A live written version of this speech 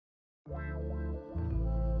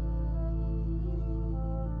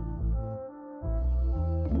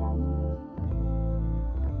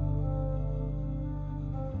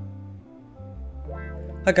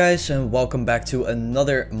Hi guys, and welcome back to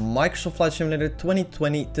another Microsoft Flight Simulator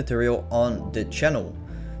 2020 tutorial on the channel.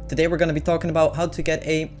 Today we're going to be talking about how to get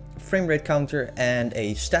a frame rate counter and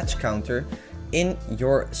a stats counter in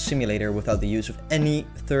your simulator without the use of any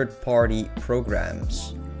third-party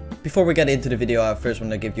programs. Before we get into the video, I first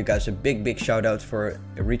want to give you guys a big shout out for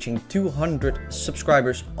reaching 200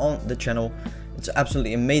 subscribers on the channel. It's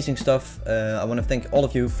absolutely amazing stuff. I want to thank all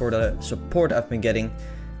of you for the support I've been getting.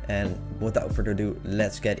 And without further ado,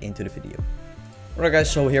 let's get into the video. Alright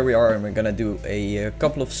guys, so here we are, and we're gonna do a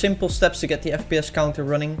couple of simple steps to get the FPS counter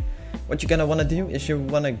running. What you're gonna want to do is you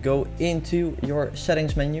want to go into your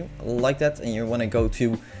settings menu like that, and you want to go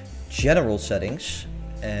to general settings,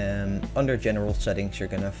 and under general settings you're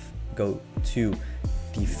gonna go to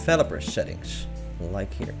developer settings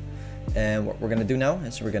like here. And what we're gonna do now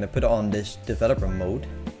is we're gonna put on this developer mode,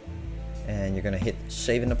 and you're gonna hit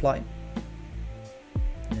save and apply.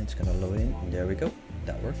 And it's gonna load in. There we go.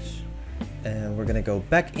 That works. And we're gonna go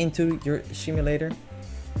back into your simulator.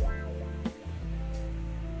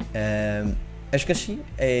 As you can see,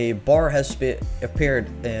 a bar has appeared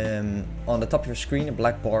on the top of your screen, a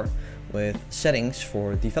black bar with settings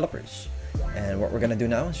for developers. And what we're gonna do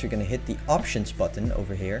now is you're gonna hit the options button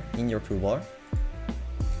over here in your toolbar.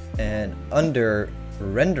 And under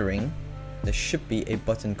rendering, there should be a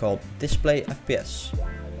button called display FPS.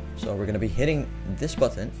 So we're going to be hitting this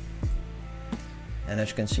button, and as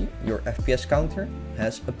you can see, your FPS counter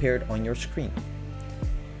has appeared on your screen.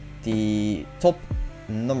 The top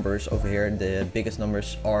numbers over here, the biggest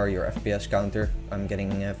numbers, are your FPS counter. I'm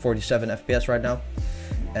getting 47 FPS right now.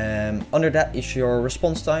 Under that is your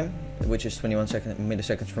response time, which is 21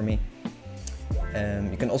 milliseconds for me.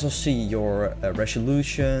 You can also see your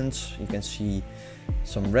resolutions, you can see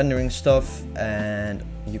some rendering stuff, and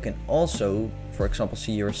you can also, for example,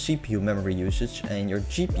 see your CPU memory usage and your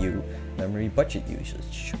GPU memory budget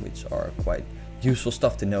usage, which are quite useful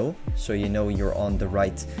stuff to know, so you know you're on the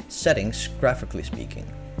right settings, graphically speaking.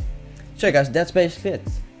 So yeah guys, that's basically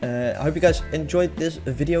it. I hope you guys enjoyed this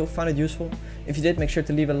video, found it useful. If you did, make sure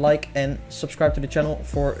to leave a like and subscribe to the channel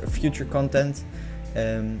for future content.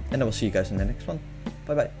 And I will see you guys in the next one.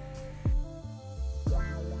 Bye bye.